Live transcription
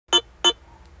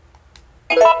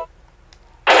Resident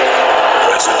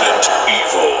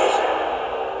Evil.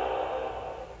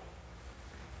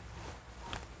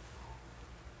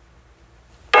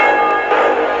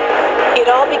 It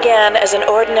all began as an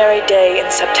ordinary day in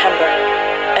September.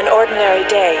 An ordinary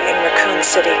day in Raccoon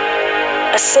City.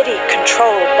 A city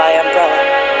controlled by Umbrella.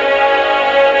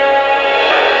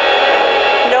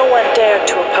 No one dared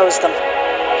to oppose them,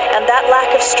 and that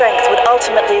lack of strength would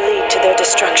ultimately lead to their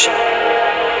destruction.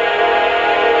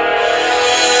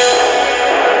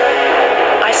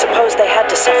 I suppose they had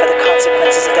to suffer the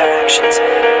consequences of their actions,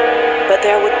 but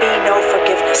there would be no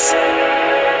forgiveness.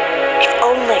 If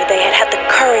only they had had the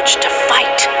courage to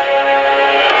fight.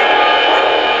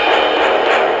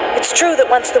 It's true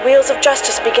that once the wheels of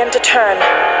justice begin to turn,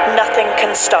 nothing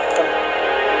can stop them.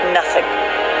 Nothing.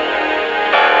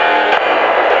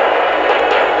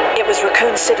 It was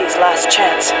Raccoon City's last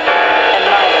chance, and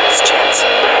my last chance.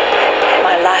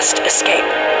 My last escape.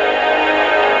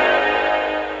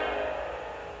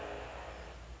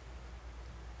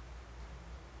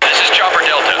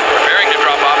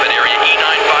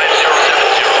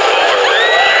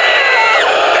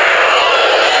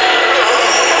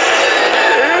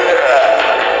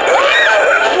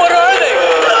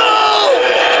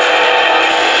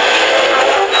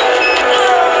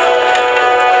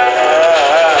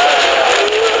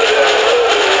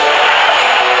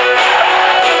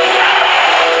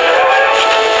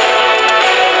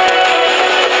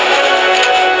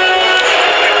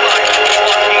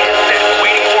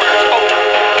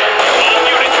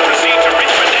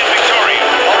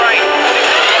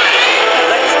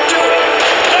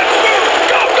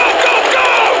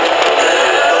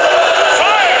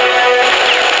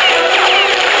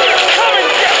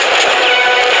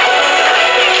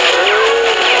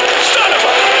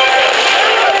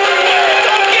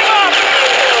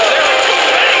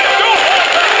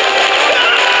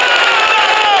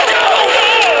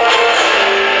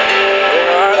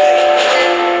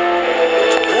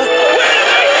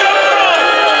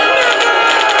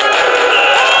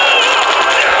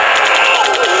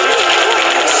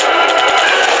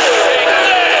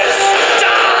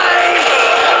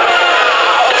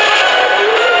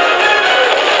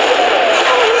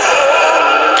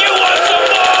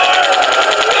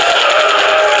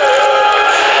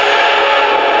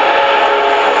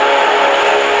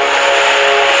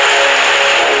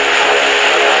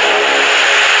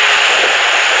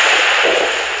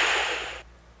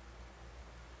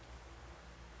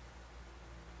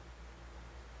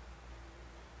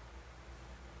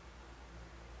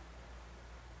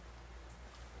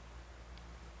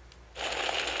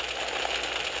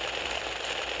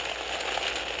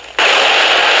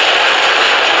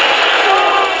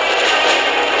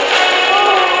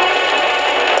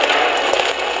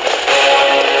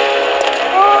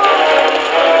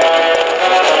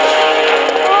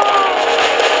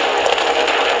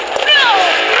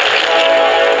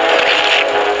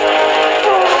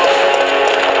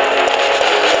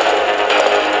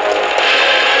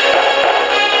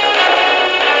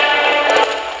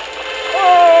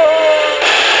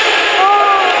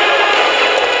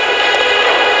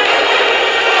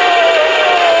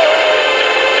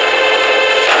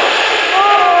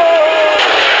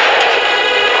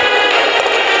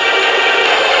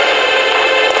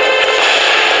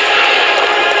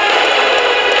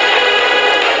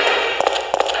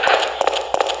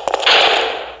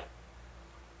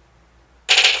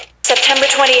 September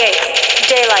 28th,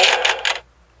 daylight.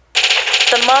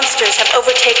 The monsters have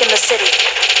overtaken the city.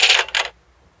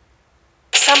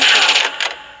 Somehow,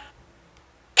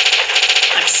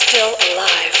 I'm still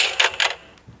alive.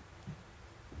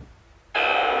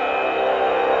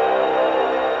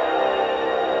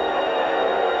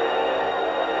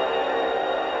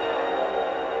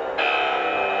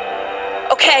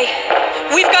 Okay,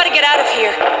 we've got to get out of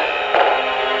here.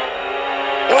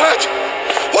 What?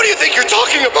 What do you think you're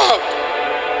talking about?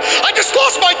 I just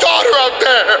lost my daughter out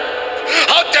there.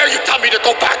 How dare you tell me to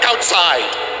go back outside?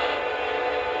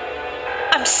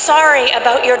 I'm sorry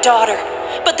about your daughter,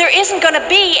 but there isn't going to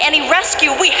be any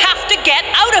rescue. We have to get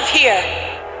out of here.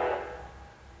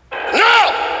 No!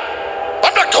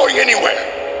 I'm not going anywhere.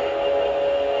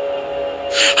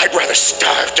 I'd rather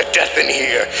starve to death in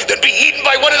here than be eaten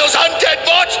by one of those undead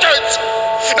monsters.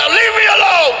 Now leave me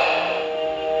alone!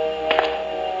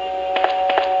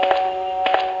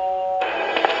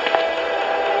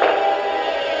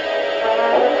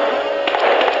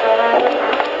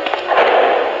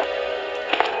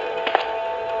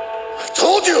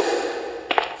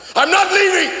 I'm not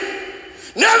leaving!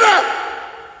 Never!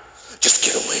 Just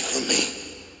get away from me.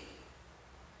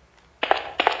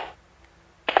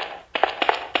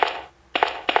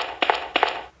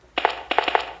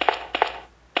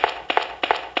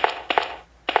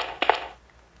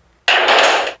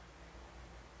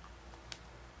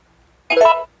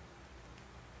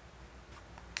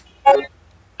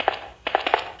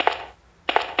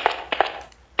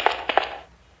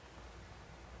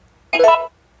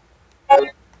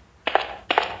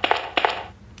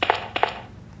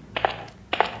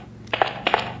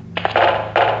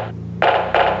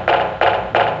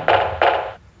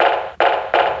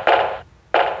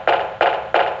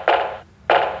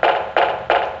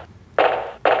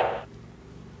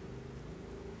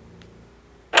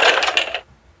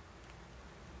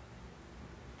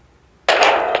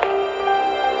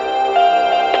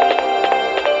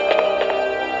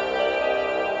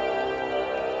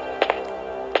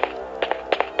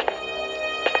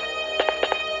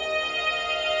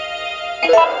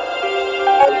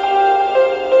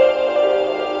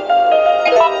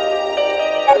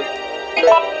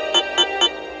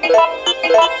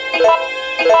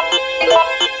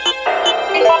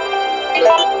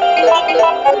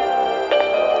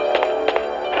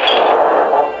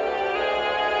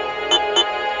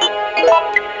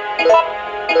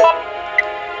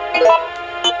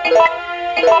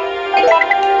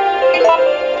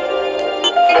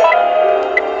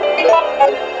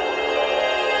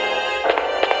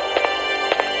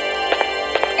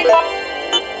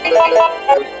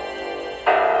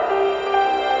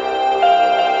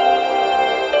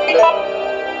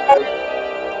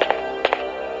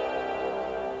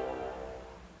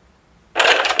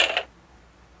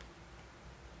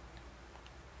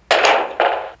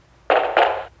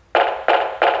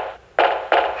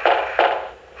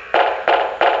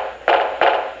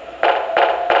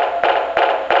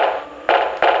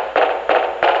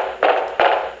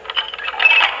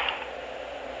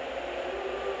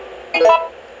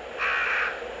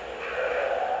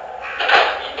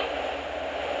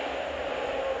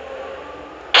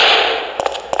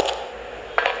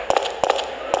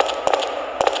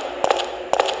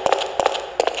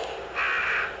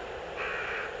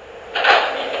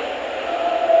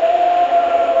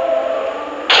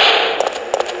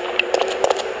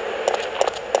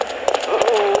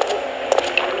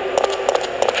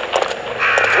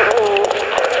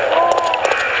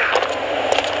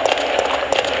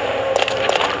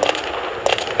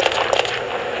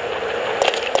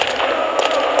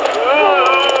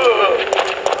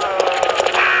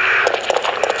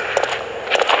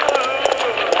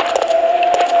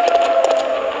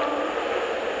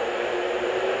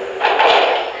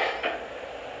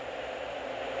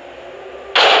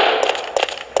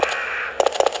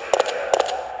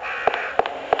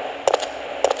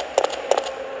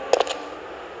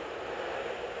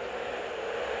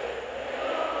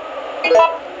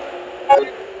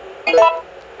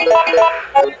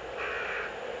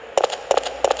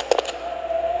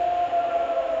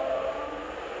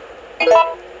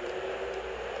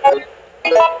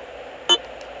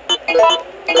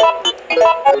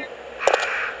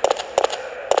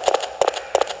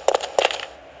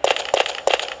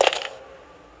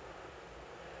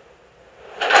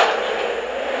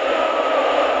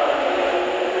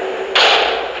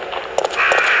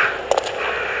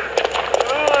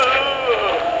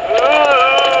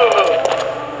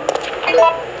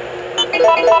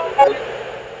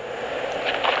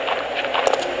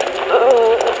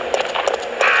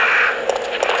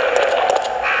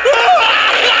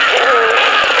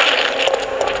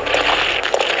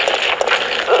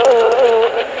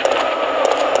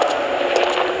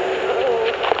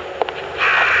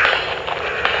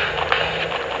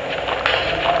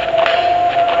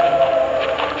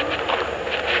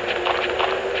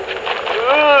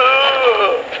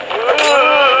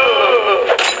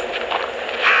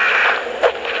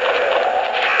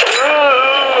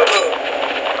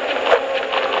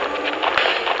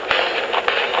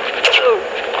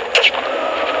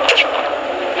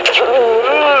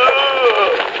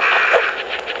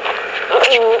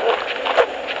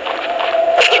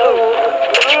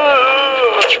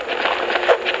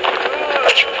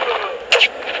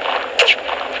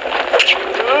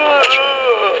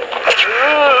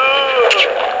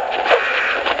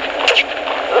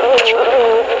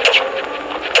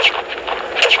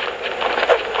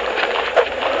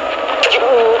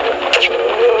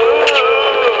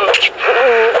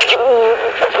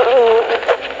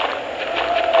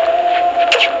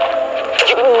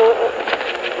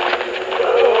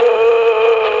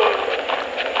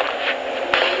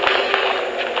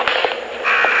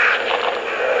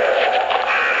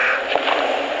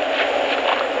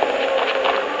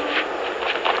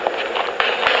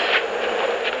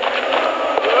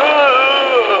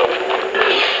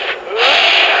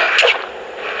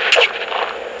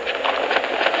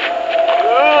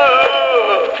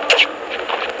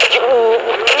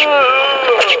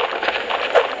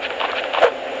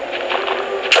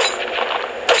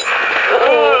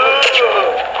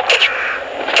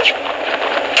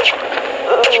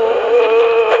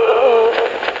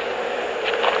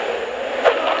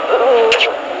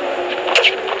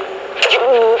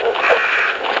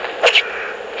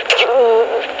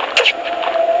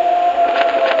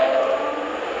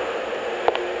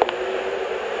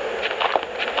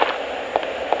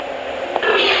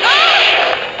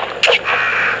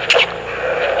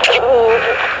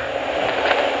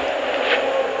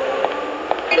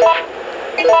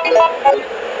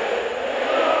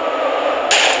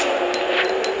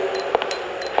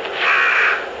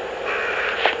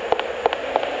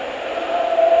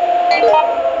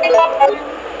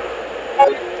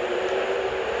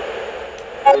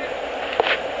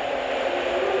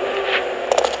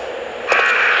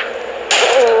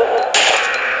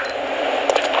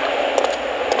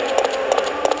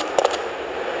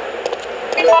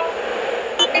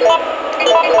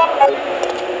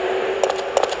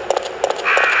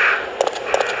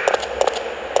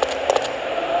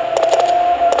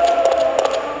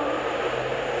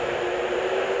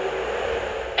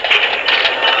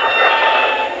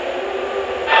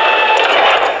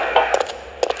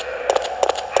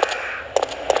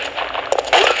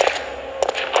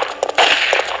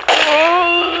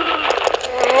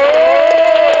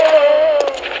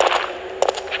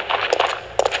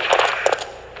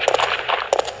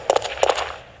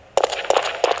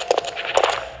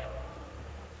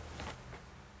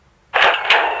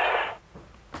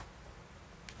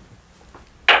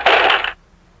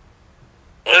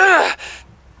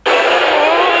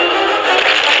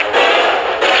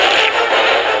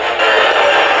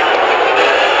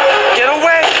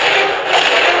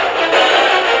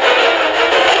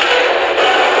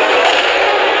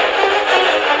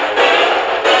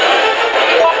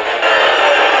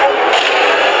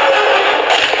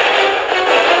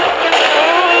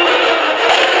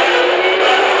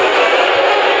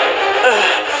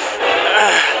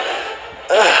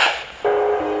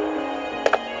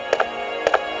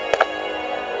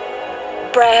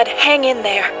 Dad, hang in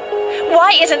there.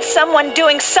 Why isn't someone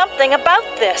doing something about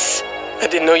this? I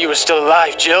didn't know you were still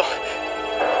alive, Jill.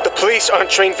 The police aren't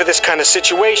trained for this kind of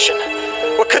situation.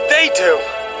 What could they do?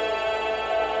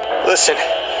 Listen,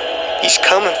 he's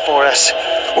coming for us.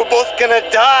 We're both gonna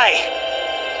die.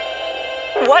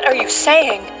 What are you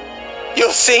saying? You'll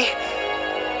see.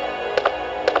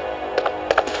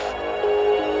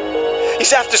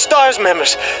 He's after STARS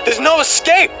members. There's no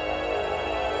escape.